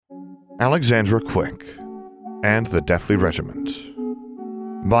Alexandra Quick and the Deathly Regiment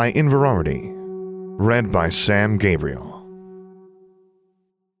by Inverarity, read by Sam Gabriel.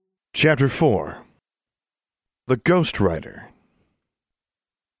 Chapter 4. The Ghostwriter.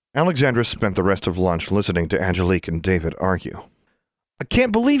 Alexandra spent the rest of lunch listening to Angelique and David argue. "I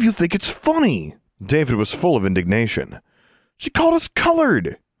can't believe you think it's funny!" David was full of indignation. "She called us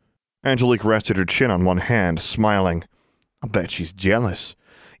colored!" Angelique rested her chin on one hand, smiling. "I bet she's jealous."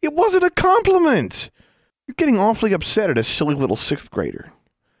 "It wasn't a compliment! You're getting awfully upset at a silly little sixth grader.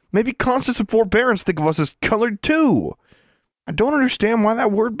 Maybe Constance and Forbearance think of us as colored too. I don't understand why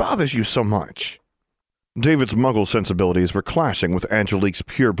that word bothers you so much." David's muggle sensibilities were clashing with Angelique's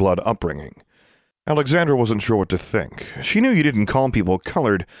pure-blood upbringing. Alexandra wasn't sure what to think. She knew you didn't call people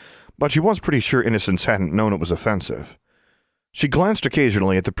colored, but she was pretty sure Innocence hadn't known it was offensive. She glanced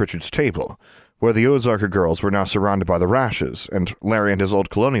occasionally at the Pritchards' table, where the Ozarker girls were now surrounded by the Rashes and Larry and his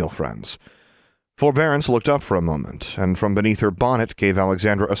old colonial friends. Forbearance looked up for a moment, and from beneath her bonnet gave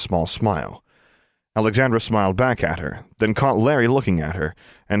Alexandra a small smile. Alexandra smiled back at her, then caught Larry looking at her,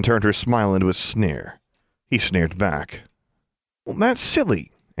 and turned her smile into a sneer. He sneered back. "Well, that's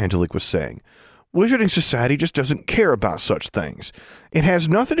silly," Angelique was saying. "Wizarding Society just doesn't care about such things. It has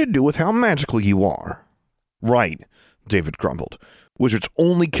nothing to do with how magical you are." "Right," David grumbled. "Wizards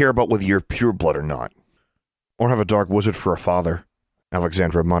only care about whether you're pure blood or not." "Or have a dark wizard for a father,"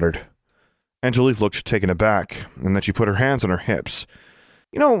 Alexandra muttered. Angelique looked taken aback, and then she put her hands on her hips.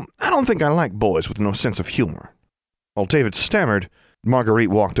 "You know, I don't think I like boys with no sense of humor." While David stammered,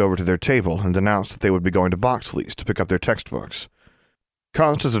 Marguerite walked over to their table and announced that they would be going to Boxley's to pick up their textbooks.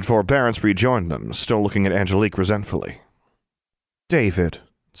 Constance and Forbearance rejoined them, still looking at Angelique resentfully. "David,"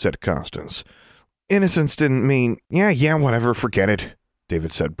 said Constance, "Innocence didn't mean—" Yeah, whatever, forget it,"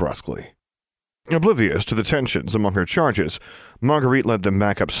 David said brusquely. Oblivious to the tensions among her charges, Marguerite led them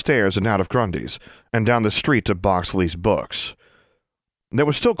back upstairs and out of Grundy's, and down the street to Boxley's Books. There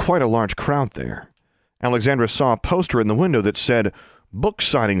was still quite a large crowd there. Alexandra saw a poster in the window that said, "Book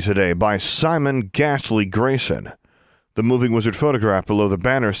signing today by Simon Ghastly Grayson." The moving wizard photograph below the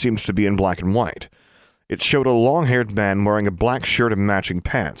banner seemed to be in black and white. It showed a long-haired man wearing a black shirt and matching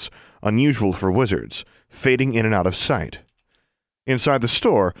pants, unusual for wizards, fading in and out of sight. Inside the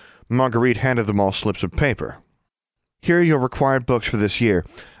store, Marguerite handed them all slips of paper. "Here are your required books for this year.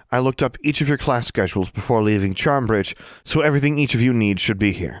 I looked up each of your class schedules before leaving Charmbridge, so everything each of you needs should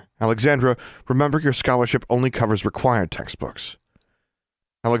be here. Alexandra, remember your scholarship only covers required textbooks."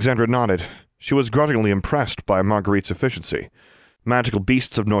 Alexandra nodded. She was grudgingly impressed by Marguerite's efficiency. Magical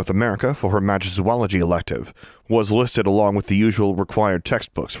Beasts of North America for her Magizoology elective was listed along with the usual required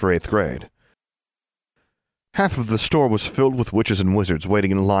textbooks for 8th grade. Half of the store was filled with witches and wizards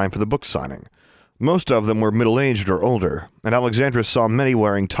waiting in line for the book signing. Most of them were middle-aged or older, and Alexandra saw many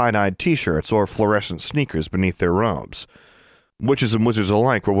wearing tie-dyed t-shirts or fluorescent sneakers beneath their robes. Witches and wizards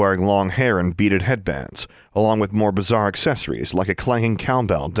alike were wearing long hair and beaded headbands, along with more bizarre accessories like a clanging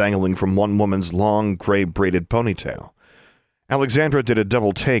cowbell dangling from one woman's long, gray-braided ponytail. Alexandra did a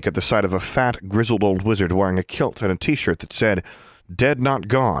double take at the sight of a fat, grizzled old wizard wearing a kilt and a t-shirt that said, "Dead Not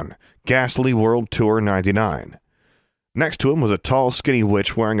Gone, Ghastly World Tour 99. Next to him was a tall, skinny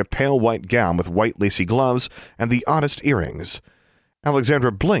witch wearing a pale white gown with white lacy gloves and the oddest earrings.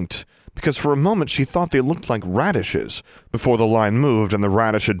 Alexandra blinked, because for a moment she thought they looked like radishes, before the line moved and the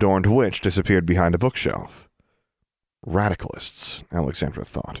radish-adorned witch disappeared behind a bookshelf. Radicalists, Alexandra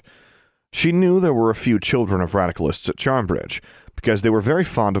thought. She knew there were a few children of radicalists at Charmbridge, because they were very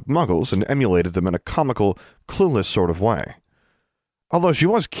fond of muggles and emulated them in a comical, clueless sort of way. Although she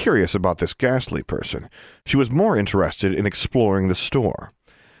was curious about this ghastly person, she was more interested in exploring the store.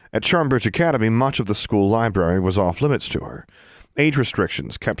 At Charmbridge Academy, much of the school library was off-limits to her. Age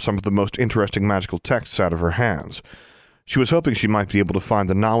restrictions kept some of the most interesting magical texts out of her hands. She was hoping she might be able to find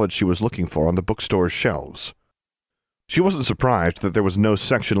the knowledge she was looking for on the bookstore's shelves. She wasn't surprised that there was no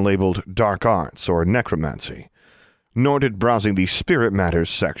section labeled Dark Arts or Necromancy. Nor did browsing the Spirit Matters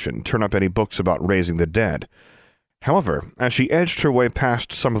section turn up any books about raising the dead. However, as she edged her way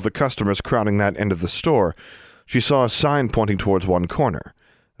past some of the customers crowding that end of the store, she saw a sign pointing towards one corner.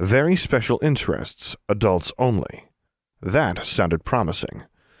 Very special interests, adults only. That sounded promising.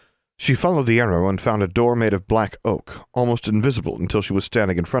 She followed the arrow and found a door made of black oak, almost invisible until she was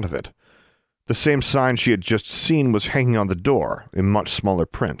standing in front of it. The same sign she had just seen was hanging on the door, in much smaller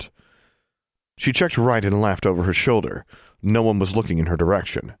print. She checked right and left over her shoulder. No one was looking in her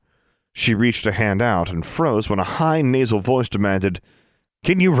direction. She reached a hand out and froze when a high nasal voice demanded,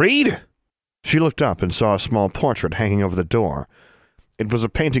 "Can you read?" She looked up and saw a small portrait hanging over the door. It was a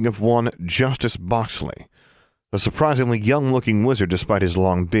painting of one Justice Boxley, a surprisingly young-looking wizard despite his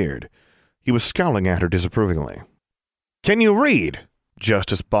long beard. He was scowling at her disapprovingly. "Can you read?"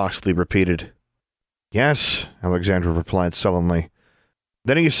 Justice Boxley repeated. "Yes," Alexandra replied sullenly.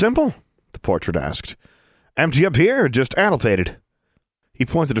 "Then are you simple?" the portrait asked. "Empty up here or just annotated?" He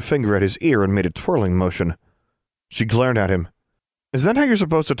pointed a finger at his ear and made a twirling motion. She glared at him. "Is that how you're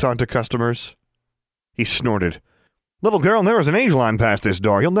supposed to talk to customers?" He snorted. "Little girl, there is an age line past this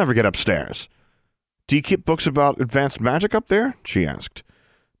door. You'll never get upstairs." "Do you keep books about advanced magic up there?" she asked.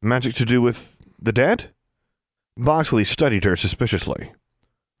 "Magic to do with the dead?" Boxley studied her suspiciously.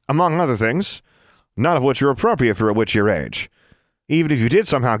 "Among other things, none of which are appropriate for a witch your age. Even if you did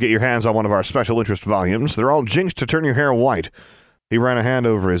somehow get your hands on one of our special interest volumes, they're all jinxed to turn your hair white." He ran a hand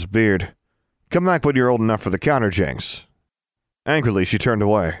over his beard. "Come back when you're old enough for the counter jinx." Angrily, she turned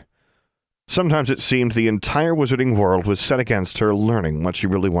away. Sometimes it seemed the entire wizarding world was set against her learning what she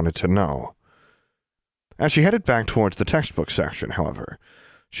really wanted to know. As she headed back towards the textbook section, however,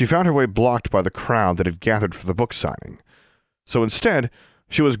 she found her way blocked by the crowd that had gathered for the book signing. So instead,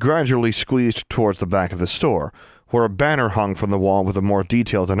 she was gradually squeezed towards the back of the store, where a banner hung from the wall with a more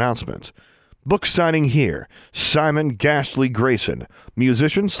detailed announcement. "Book signing here. Simon Ghastly Grayson,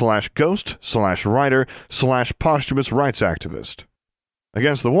 musician/ghost/writer/posthumous rights activist."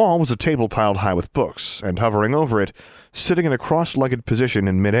 Against the wall was a table piled high with books, and hovering over it, sitting in a cross-legged position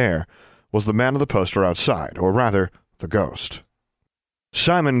in midair, was the man of the poster outside, or rather, the ghost.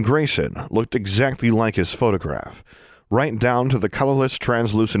 Simon Grayson looked exactly like his photograph, right down to the colorless,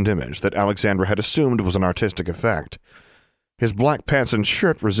 translucent image that Alexandra had assumed was an artistic effect. His black pants and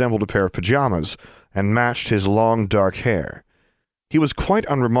shirt resembled a pair of pajamas and matched his long, dark hair. He was quite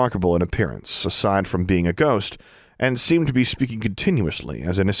unremarkable in appearance, aside from being a ghost, and seemed to be speaking continuously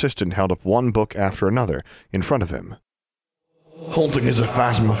as an assistant held up one book after another in front of him. "Haunting is a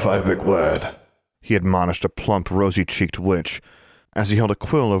phasmophobic word," he admonished a plump, rosy-cheeked witch, as he held a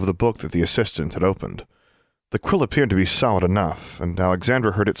quill over the book that the assistant had opened. The quill appeared to be solid enough, and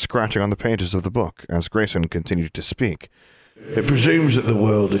Alexandra heard it scratching on the pages of the book as Grayson continued to speak. "It presumes that the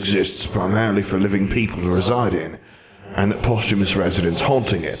world exists primarily for living people to reside in, and that posthumous residents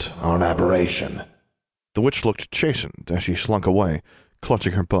haunting it are an aberration." The witch looked chastened as she slunk away,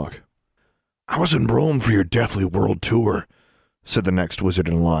 clutching her book. "I was in Rome for your Deathly World Tour," said the next wizard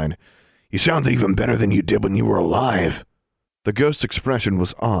in line. "You sounded even better than you did when you were alive." The ghost's expression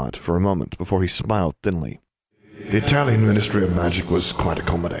was odd for a moment before he smiled thinly. "The Italian Ministry of Magic was quite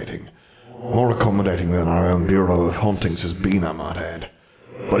accommodating. More accommodating than our own Bureau of Hauntings has been, I might add.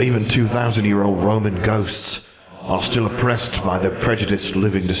 But even 2,000-year-old Roman ghosts are still oppressed by their prejudiced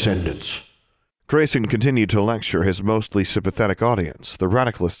living descendants." Grayson continued to lecture his mostly sympathetic audience. The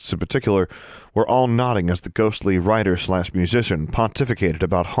radicalists in particular were all nodding as the ghostly writer/musician pontificated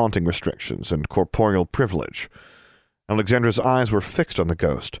about haunting restrictions and corporeal privilege. Alexandra's eyes were fixed on the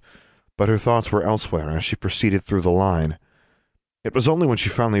ghost, but her thoughts were elsewhere as she proceeded through the line. It was only when she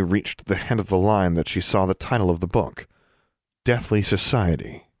finally reached the head of the line that she saw the title of the book, Deathly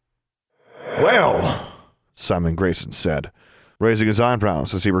Society. "Well," Simon Grayson said, raising his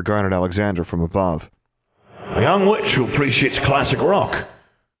eyebrows as he regarded Alexandra from above. "A young witch who appreciates classic rock."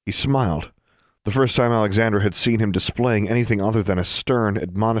 He smiled, the first time Alexandra had seen him displaying anything other than a stern,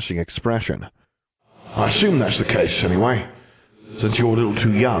 admonishing expression. "I assume that's the case, anyway, since you're a little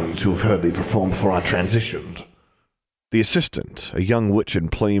too young to have heard me perform before I transitioned." The assistant, a young witch in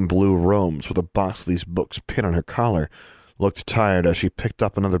plain blue robes with a Boxley's Books pin on her collar, looked tired as she picked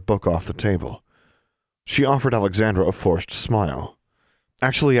up another book off the table. She offered Alexandra a forced smile.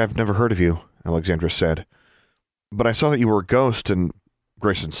 "Actually, I've never heard of you," Alexandra said. "But I saw that you were a ghost and—"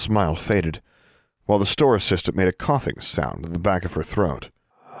 Grayson's smile faded, while the store assistant made a coughing sound in the back of her throat.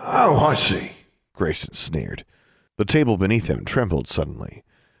 "Oh, I see," Grayson sneered. The table beneath him trembled suddenly,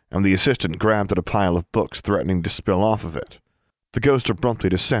 and the assistant grabbed at a pile of books, threatening to spill off of it. The ghost abruptly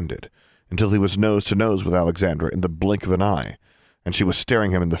descended, until he was nose to nose with Alexandra in the blink of an eye, and she was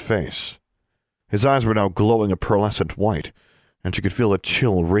staring him in the face. His eyes were now glowing a pearlescent white, and she could feel a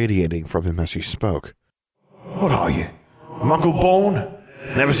chill radiating from him as he spoke. "What are you, muggle-born?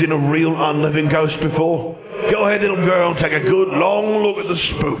 Never seen a real unliving ghost before? Go ahead, little girl, take a good long look at the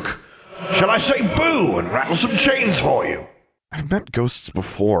spook. Shall I say boo and rattle some chains for you?" "I've met ghosts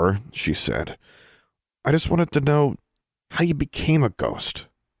before," she said. "I just wanted to know how you became a ghost."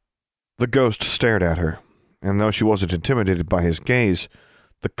 The ghost stared at her, and though she wasn't intimidated by his gaze,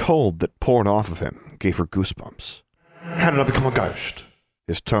 the cold that poured off of him gave her goosebumps. "How did I become a ghost?"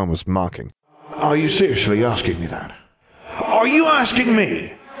 His tone was mocking. "Are you seriously asking me that? Are you asking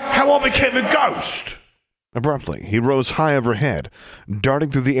me how I became a ghost?" Abruptly, he rose high overhead, darting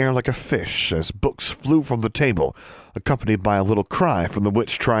through the air like a fish as books flew from the table, accompanied by a little cry from the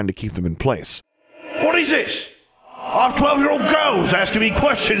witch trying to keep them in place. What is this? I've 12-year-old girls asking me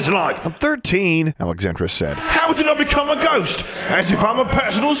questions like, I'm 13, Alexandra said. How did I become a ghost? As if I'm a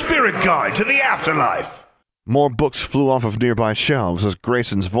personal spirit guide to the afterlife. More books flew off of nearby shelves as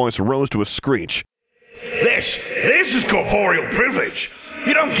Grayson's voice rose to a screech. This is corporeal privilege.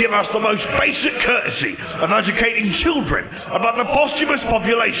 You don't give us the most basic courtesy of educating children about the posthumous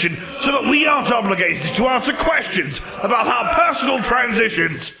population so that we aren't obligated to answer questions about our personal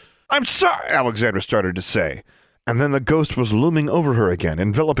transitions. I'm sorry, Alexandra started to say, and then the ghost was looming over her again,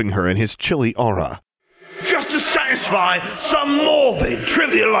 enveloping her in his chilly aura. Just to satisfy some morbid,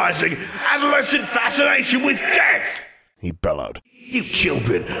 trivializing, adolescent fascination with death, he bellowed. You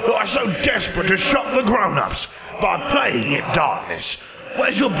children who are so desperate to shock the grown-ups by playing in darkness.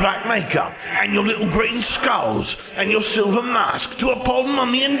 Where's your black makeup, and your little green skulls, and your silver mask to uphold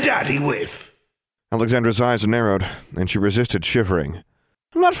Mummy and Daddy with? Alexandra's eyes narrowed, and she resisted shivering.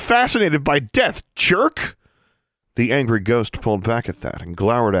 I'm not fascinated by death, jerk! The angry ghost pulled back at that and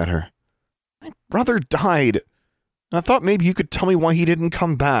glowered at her. My brother died, and I thought maybe you could tell me why he didn't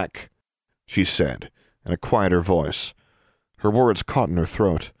come back, she said, in a quieter voice. Her words caught in her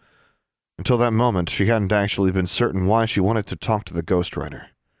throat. Until that moment, she hadn't actually been certain why she wanted to talk to the ghostwriter.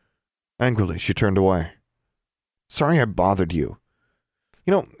 Angrily, she turned away. Sorry I bothered you.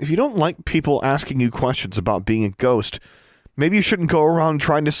 You know, if you don't like people asking you questions about being a ghost, maybe you shouldn't go around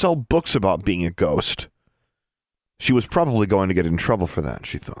trying to sell books about being a ghost. She was probably going to get in trouble for that,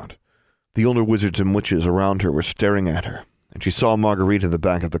 she thought. The older wizards and witches around her were staring at her, and she saw Marguerite in the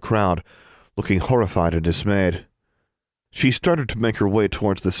back of the crowd, looking horrified and dismayed. She started to make her way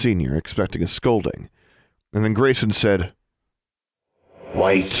towards the senior, expecting a scolding, and then Grayson said,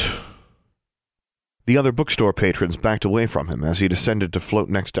 Wait. The other bookstore patrons backed away from him as he descended to float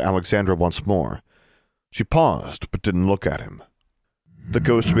next to Alexandra once more. She paused, but didn't look at him. The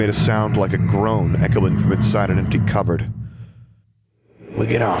ghost made a sound like a groan echoing from inside an empty cupboard. We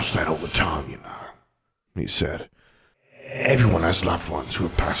get asked that all the time, you know, he said. Everyone has loved ones who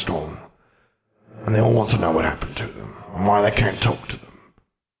have passed on, and they all want to know what happened to them, and why they can't talk to them.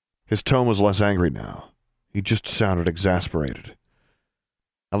 His tone was less angry now. He just sounded exasperated.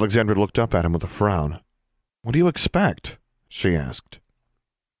 Alexandra looked up at him with a frown. What do you expect? She asked.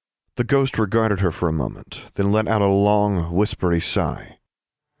 The ghost regarded her for a moment, then let out a long, whispery sigh.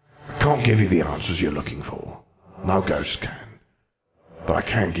 I can't give you the answers you're looking for. No ghost can. But I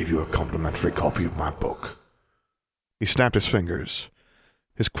can give you a complimentary copy of my book. He snapped his fingers.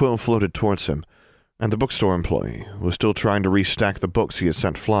 His quill floated towards him, and the bookstore employee, who was still trying to restack the books he had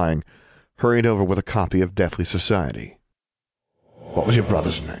sent flying, hurried over with a copy of Deathly Society. What was your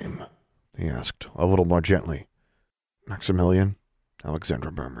brother's name? He asked, a little more gently. Maximilian,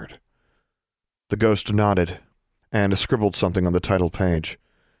 Alexandra murmured. The ghost nodded, and scribbled something on the title page.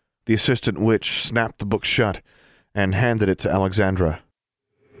 The assistant witch snapped the book shut and handed it to Alexandra.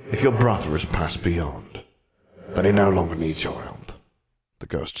 If your brother has passed beyond, then he no longer needs your help, the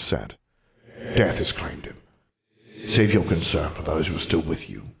ghost said. Death has claimed him. Save your concern for those who are still with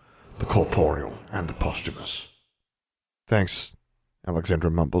you, the corporeal and the posthumous. Thanks, Alexandra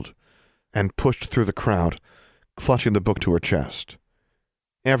mumbled, and pushed through the crowd, clutching the book to her chest.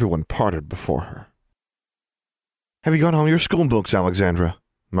 Everyone parted before her. Have you got all your school books, Alexandra?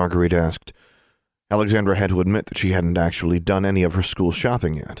 Marguerite asked. Alexandra had to admit that she hadn't actually done any of her school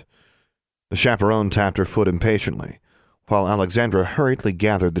shopping yet. The chaperone tapped her foot impatiently, while Alexandra hurriedly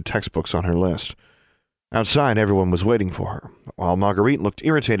gathered the textbooks on her list. Outside, everyone was waiting for her. While Marguerite looked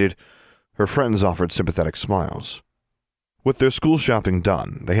irritated, her friends offered sympathetic smiles. With their school shopping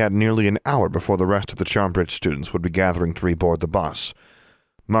done, they had nearly an hour before the rest of the Charmbridge students would be gathering to reboard the bus.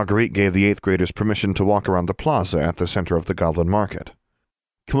 Marguerite gave the 8th graders permission to walk around the plaza at the center of the Goblin Market.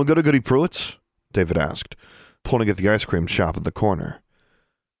 Can we go to Goody Pruitt's? David asked, pointing at the ice cream shop in the corner.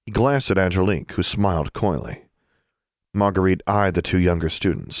 He glanced at Angelique, who smiled coyly. Marguerite eyed the 2 younger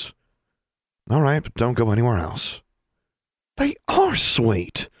students. All right, but don't go anywhere else. They are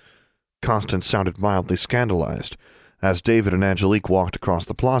sweet! Constance sounded mildly scandalized as David and Angelique walked across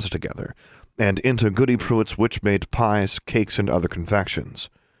the plaza together and into Goody Pruitt's witch-made pies, cakes, and other confections.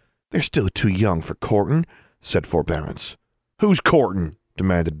 They're still too young for courting, said Forbearance. Who's courting?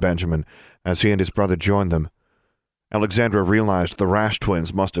 Demanded Benjamin, as he and his brother joined them. Alexandra realized the Rash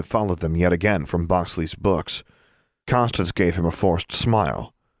twins must have followed them yet again from Boxley's books. Constance gave him a forced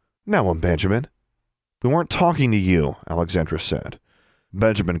smile. Now, Benjamin. We weren't talking to you, Alexandra said.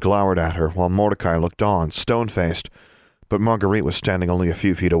 Benjamin glowered at her while Mordecai looked on, stone-faced, but Marguerite was standing only a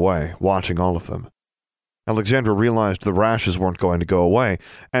few feet away, watching all of them. Alexandra realized the rashes weren't going to go away,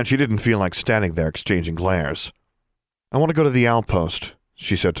 and she didn't feel like standing there exchanging glares. "I want to go to the outpost,"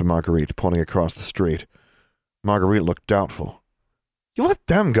 she said to Marguerite, pointing across the street. Marguerite looked doubtful. "You let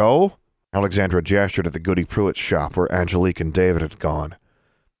them go?" Alexandra gestured at the Goody Pruitt shop where Angelique and David had gone.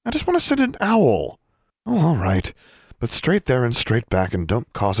 "I just want to send an owl." "Oh, all right. But straight there and straight back, and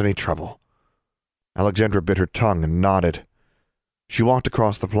don't cause any trouble." Alexandra bit her tongue and nodded. She walked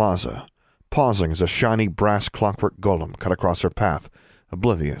across the plaza, pausing as a shiny brass clockwork golem cut across her path,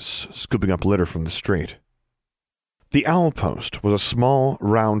 oblivious, scooping up litter from the street. The owl post was a small,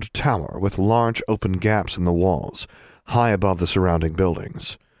 round tower with large open gaps in the walls, high above the surrounding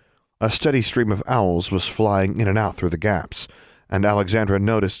buildings. A steady stream of owls was flying in and out through the gaps, and Alexandra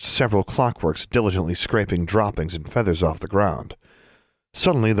noticed several clockworks diligently scraping droppings and feathers off the ground.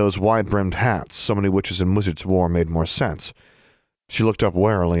 Suddenly those wide-brimmed hats so many witches and wizards wore made more sense. She looked up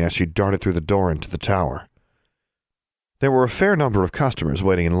warily as she darted through the door into the tower. There were a fair number of customers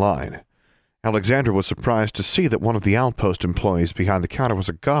waiting in line. Alexandra was surprised to see that one of the outpost employees behind the counter was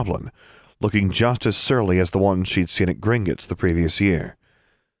a goblin, looking just as surly as the one she'd seen at Gringotts the previous year.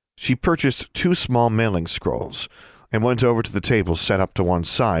 She purchased 2 small mailing scrolls and went over to the table set up to one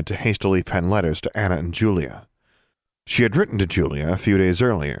side to hastily pen letters to Anna and Julia. She had written to Julia a few days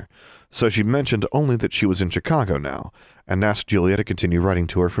earlier, so she mentioned only that she was in Chicago now, and asked Julia to continue writing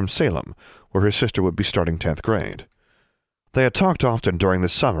to her from Salem, where her sister would be starting 10th grade. They had talked often during the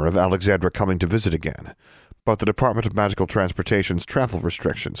summer of Alexandra coming to visit again, but the Department of Magical Transportation's travel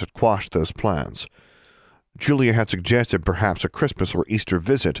restrictions had quashed those plans. Julia had suggested perhaps a Christmas or Easter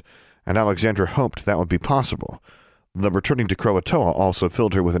visit, and Alexandra hoped that would be possible. The returning to Croatoa also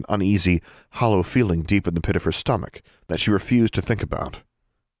filled her with an uneasy, hollow feeling deep in the pit of her stomach that she refused to think about.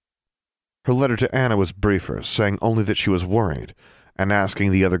 Her letter to Anna was briefer, saying only that she was worried, and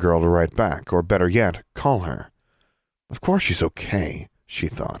asking the other girl to write back, or better yet, call her. Of course she's okay, she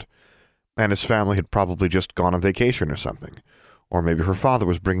thought. Anna's family had probably just gone on vacation or something, or maybe her father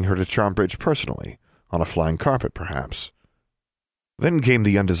was bringing her to Charmbridge personally, on a flying carpet perhaps. Then came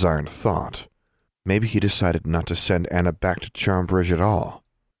the undesired thought. Maybe he decided not to send Anna back to Charmbridge at all.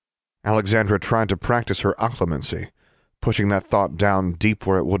 Alexandra tried to practice her occlumency, pushing that thought down deep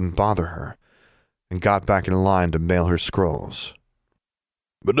where it wouldn't bother her, and got back in line to mail her scrolls.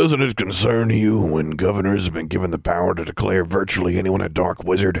 "But doesn't it concern you when governors have been given the power to declare virtually anyone a dark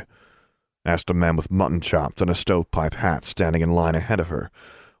wizard?" asked a man with mutton chops and a stovepipe hat standing in line ahead of her,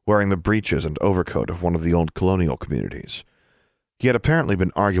 wearing the breeches and overcoat of one of the old colonial communities. He had apparently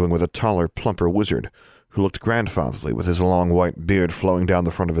been arguing with a taller, plumper wizard, who looked grandfatherly with his long white beard flowing down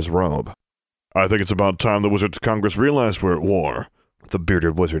the front of his robe. "I think it's about time the Wizards' Congress realized we're at war," the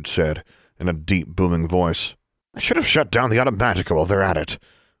bearded wizard said, in a deep, booming voice. "I should have shut down the Automatica while they're at it,"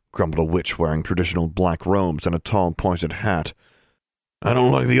 grumbled a witch wearing traditional black robes and a tall, pointed hat. "I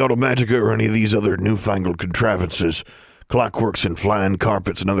don't like the Automatica or any of these other newfangled contrivances, clockworks and flying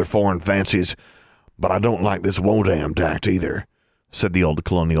carpets and other foreign fancies, but I don't like this Wodamned Act either," said the old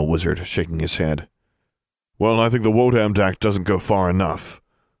colonial wizard, shaking his head. "Well, I think the Wodamned Act doesn't go far enough,"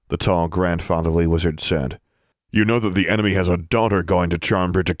 the tall, grandfatherly wizard said. "You know that the enemy has a daughter going to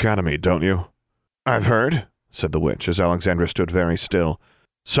Charmbridge Academy, don't you?" "I've heard," said the witch, as Alexandra stood very still.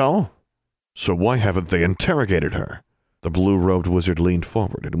 "So why haven't they interrogated her?" The blue-robed wizard leaned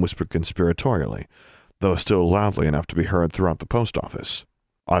forward and whispered conspiratorially, though still loudly enough to be heard throughout the post office.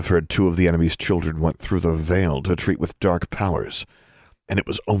 "I've heard 2 of the enemy's children went through the Veil to treat with dark powers, and it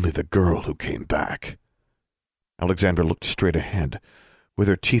was only the girl who came back." Alexandra looked straight ahead, with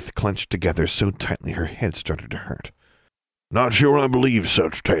her teeth clenched together so tightly her head started to hurt. "Not sure I believe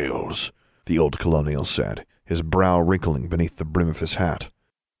such tales," the old colonial said, his brow wrinkling beneath the brim of his hat.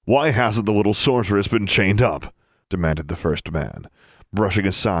 "Why hasn't the little sorceress been chained up?" demanded the first man, brushing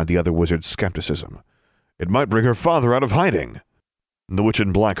aside the other wizard's skepticism. "It might bring her father out of hiding." The witch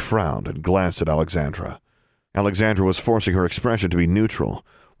in black frowned and glanced at Alexandra. Alexandra was forcing her expression to be neutral,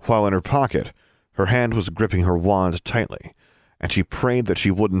 while in her pocket, her hand was gripping her wand tightly, and she prayed that she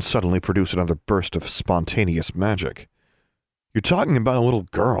wouldn't suddenly produce another burst of spontaneous magic. "You're talking about a little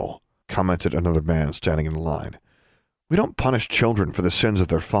girl," commented another man standing in line. "We don't punish children for the sins of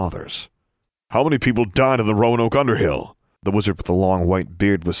their fathers." "How many people died in the Roanoke Underhill?" The wizard with the long white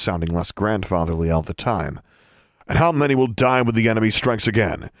beard was sounding less grandfatherly all the time. "And how many will die when the enemy strikes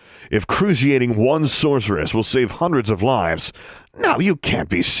again? If cruciating one sorceress will save hundreds of lives—" "Now, you can't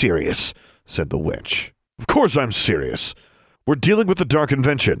be serious," said the witch. "Of course I'm serious. We're dealing with the Dark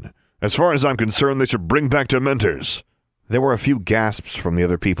Invention. As far as I'm concerned, they should bring back Dementors." There were a few gasps from the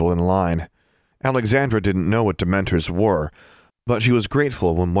other people in line. Alexandra didn't know what Dementors were, But she was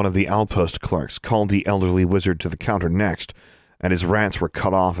grateful when one of the outpost clerks called the elderly wizard to the counter next, and his rants were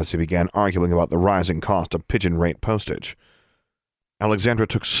cut off as he began arguing about the rising cost of pigeon rate postage. Alexandra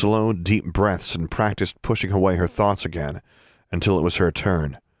took slow, deep breaths and practiced pushing away her thoughts again, until it was her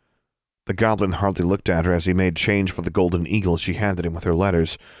turn. The goblin hardly looked at her as he made change for the golden eagle she handed him with her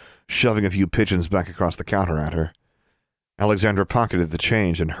letters, shoving a few pigeons back across the counter at her. Alexandra pocketed the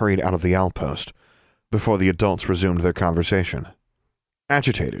change and hurried out of the outpost, before the adults resumed their conversation.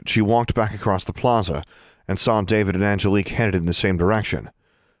 Agitated, she walked back across the plaza and saw David and Angelique headed in the same direction.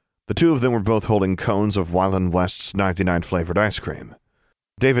 The two of them were both holding cones of Wyland West's 99-flavored ice cream.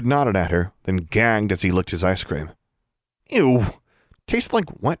 David nodded at her, then gagged as he licked his ice cream. Ew! Tastes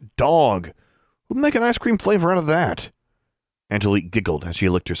like wet dog. Who'd make an ice cream flavor out of that? Angelique giggled as she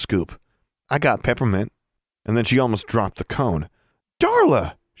licked her scoop. I got peppermint. And then she almost dropped the cone.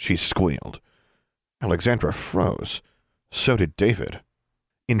 Darla! She squealed. Alexandra froze. So did David.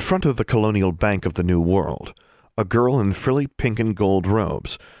 In front of the Colonial Bank of the New World, a girl in frilly pink and gold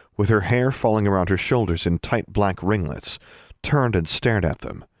robes, with her hair falling around her shoulders in tight black ringlets, turned and stared at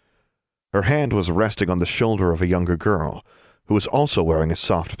them. Her hand was resting on the shoulder of a younger girl, who was also wearing a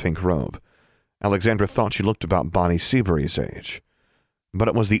soft pink robe. Alexandra thought she looked about Bonnie Seabury's age. But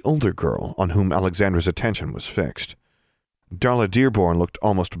it was the older girl on whom Alexandra's attention was fixed. Darla Dearborn looked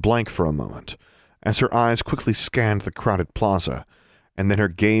almost blank for a moment, as her eyes quickly scanned the crowded plaza, and then her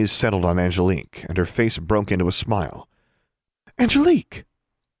gaze settled on Angelique, and her face broke into a smile. Angelique!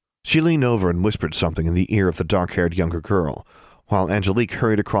 She leaned over and whispered something in the ear of the dark-haired younger girl, while Angelique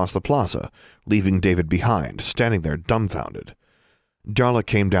hurried across the plaza, leaving David behind, standing there dumbfounded. Darla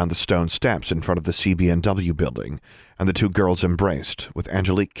came down the stone steps in front of the CB&W building, and the two girls embraced, with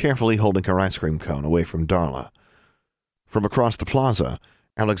Angelique carefully holding her ice cream cone away from Darla. From across the plaza,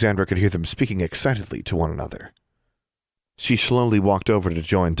 Alexandra could hear them speaking excitedly to one another. She slowly walked over to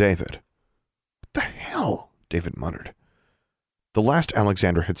join David. What the hell? David muttered. The last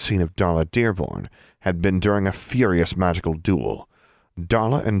Alexandra had seen of Darla Dearborn had been during a furious magical duel.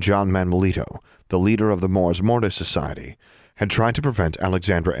 Darla and John Manuelito, the leader of the Mors Mortis Society, had tried to prevent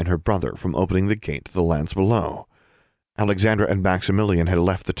Alexandra and her brother from opening the gate to the lands below. Alexandra and Maximilian had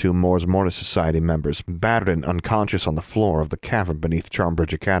left the two Mors Mortis Society members battered and unconscious on the floor of the cavern beneath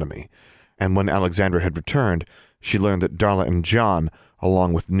Charmbridge Academy, and when Alexandra had returned, she learned that Darla and John,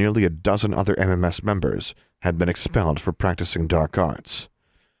 along with nearly a dozen other MMS members, had been expelled for practicing dark arts.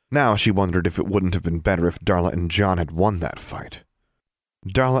 Now she wondered if it wouldn't have been better if Darla and John had won that fight.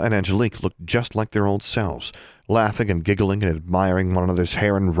 Darla and Angelique looked just like their old selves, laughing and giggling and admiring one another's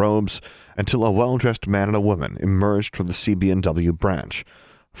hair and robes, until a well-dressed man and a woman emerged from the CB&W branch,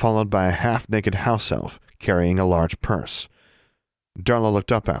 followed by a half-naked house elf carrying a large purse. Darla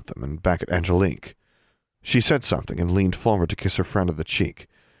looked up at them and back at Angelique. She said something and leaned forward to kiss her friend on the cheek,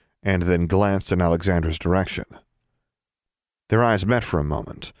 and then glanced in Alexandra's direction. Their eyes met for a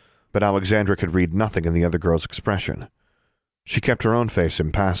moment, but Alexandra could read nothing in the other girl's expression. She kept her own face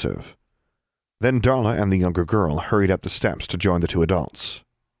impassive. Then Darla and the younger girl hurried up the steps to join the two adults.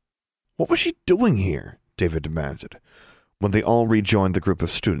 What was she doing here? David demanded, when they all rejoined the group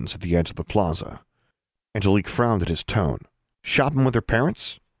of students at the edge of the plaza. Angelique frowned at his tone. Shopping with her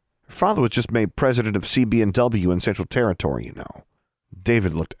parents? Her father was just made president of CB&W in Central Territory, you know.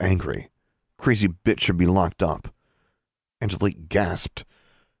 David looked angry. Crazy bitch should be locked up. Angelique gasped.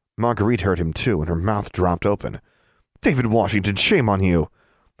 Marguerite heard him too, and her mouth dropped open. David Washington, shame on you.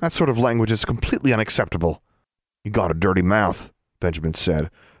 That sort of language is completely unacceptable. You got a dirty mouth, Benjamin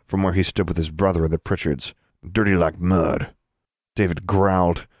said, from where he stood with his brother and the Pritchards. Dirty like mud. David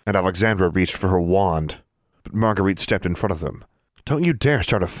growled, and Alexandra reached for her wand. But Marguerite stepped in front of them. Don't you dare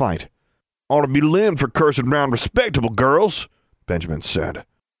start a fight. Ought to be limbed for cursing round respectable girls, Benjamin said.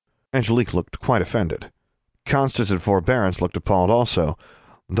 Angelique looked quite offended. Constance and Forbearance looked appalled also,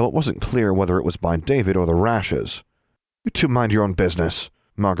 though it wasn't clear whether it was by David or the rashes. You two mind your own business,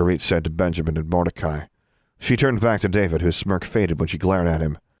 Marguerite said to Benjamin and Mordecai. She turned back to David, whose smirk faded when she glared at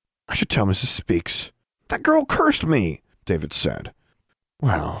him. I should tell Mrs. Speaks. That girl cursed me, David said.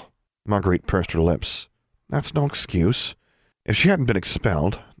 Well, Marguerite pursed her lips. That's no excuse. If she hadn't been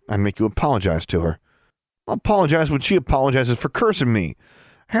expelled, I'd make you apologize to her. I'll apologize when she apologizes for cursing me.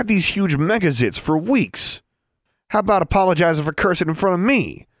 I had these huge megazits for weeks. How about apologizing for cursing in front of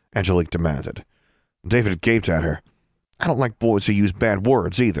me? Angelique demanded. David gaped at her. I don't like boys who use bad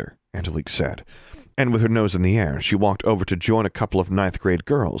words either, Angelique said, and with her nose in the air, she walked over to join a couple of ninth-grade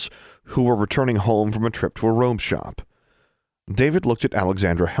girls who were returning home from a trip to a robe shop. David looked at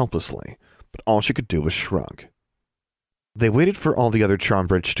Alexandra helplessly, but all she could do was shrug. They waited for all the other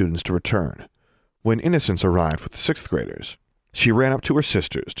Charmbridge students to return. When Innocence arrived with the sixth graders, She ran up to her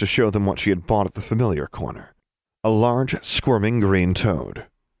sisters to show them what she had bought at the familiar corner. A large, squirming green toad.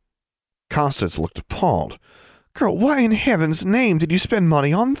 Constance looked appalled. "Girl, why in heaven's name did you spend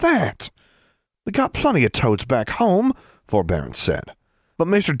money on that?" "We got plenty of toads back home," Forbearance said. "But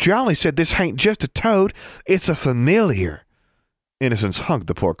Mr. Jolly said this ain't just a toad, it's a familiar." Innocence hugged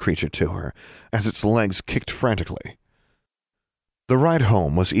the poor creature to her as its legs kicked frantically. The ride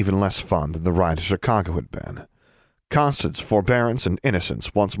home was even less fun than the ride to Chicago had been. Constance, Forbearance, and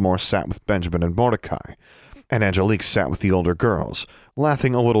Innocence once more sat with Benjamin and Mordecai, and Angelique sat with the older girls,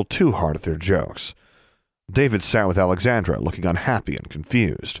 laughing a little too hard at their jokes. David sat with Alexandra, looking unhappy and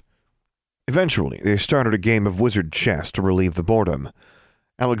confused. Eventually, they started a game of wizard chess to relieve the boredom.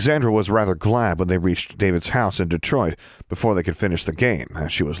 Alexandra was rather glad when they reached David's house in Detroit before they could finish the game,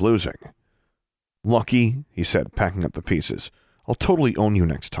 as she was losing. "Lucky," he said, packing up the pieces. "I'll totally own you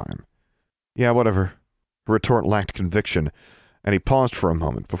next time." "Yeah, whatever." Her retort lacked conviction, and he paused for a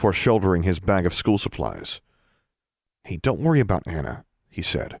moment before shouldering his bag of school supplies. "Hey, don't worry about Anna," he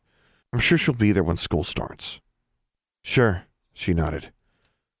said. "I'm sure she'll be there when school starts." "Sure," she nodded.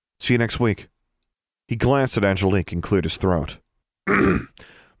 "See you next week." He glanced at Angelique and cleared his throat.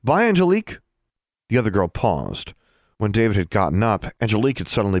 "Bye, Angelique." The other girl paused. When David had gotten up, Angelique had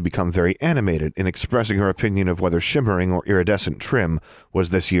suddenly become very animated in expressing her opinion of whether shimmering or iridescent trim was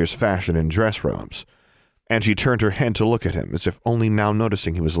this year's fashion in dress robes. And she turned her head to look at him, as if only now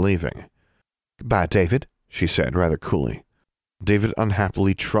noticing he was leaving. "Goodbye, David," she said rather coolly. David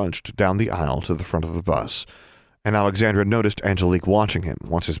unhappily trudged down the aisle to the front of the bus, and Alexandra noticed Angelique watching him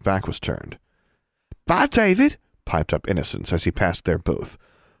once his back was turned. "Bye, David," piped up Innocence as he passed their booth.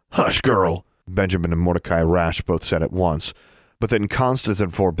 "Hush, girl," Benjamin and Mordecai Rash both said at once, but then Constance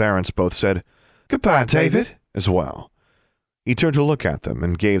and Forbearance both said, "Goodbye, David," as well. He turned to look at them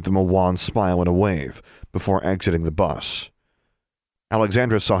and gave them a wan smile and a wave before exiting the bus.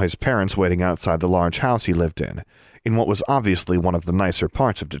 Alexandra saw his parents waiting outside the large house he lived in what was obviously one of the nicer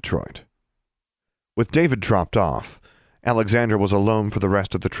parts of Detroit. With David dropped off, Alexandra was alone for the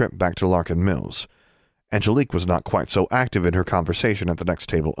rest of the trip back to Larkin Mills. Angelique was not quite so active in her conversation at the next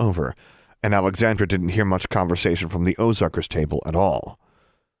table over, and Alexandra didn't hear much conversation from the Ozarkers table at all.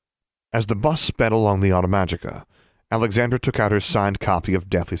 As the bus sped along the Automagica, Alexandra took out her signed copy of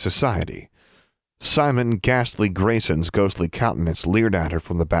Deathly Society. Simon Ghastly Grayson's ghostly countenance leered at her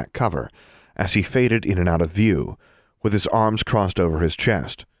from the back cover as he faded in and out of view, with his arms crossed over his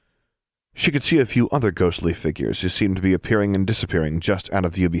chest. She could see a few other ghostly figures who seemed to be appearing and disappearing just out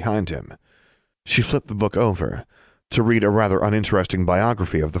of view behind him. She flipped the book over to read a rather uninteresting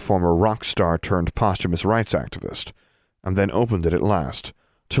biography of the former rock star turned posthumous rights activist, and then opened it at last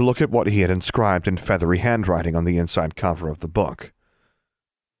to look at what he had inscribed in feathery handwriting on the inside cover of the book.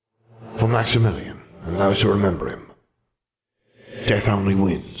 "For Maximilian and those who remember him, death only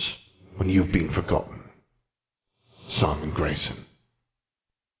wins when you've been forgotten. Simon Grayson."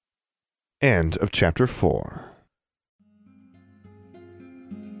 End of Chapter 4.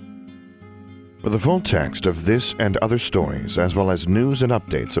 For the full text of this and other stories, as well as news and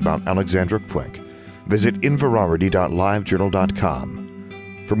updates about Alexandra Quick, visit inverarity.livejournal.com.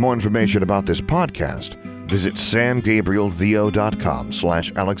 For more information about this podcast, visit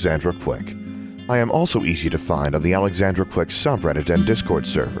samgabrielvo.com/Alexandra Quick. I am also easy to find on the Alexandra Quick subreddit and Discord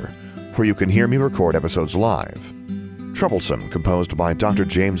server, where you can hear me record episodes live. Troublesome, composed by Dr.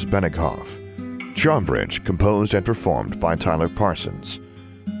 James Benighoff. Charmbridge, composed and performed by Tyler Parsons.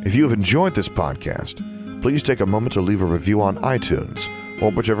 If you have enjoyed this podcast, please take a moment to leave a review on iTunes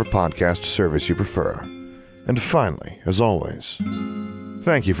or whichever podcast service you prefer. And finally, as always,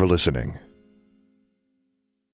 thank you for listening.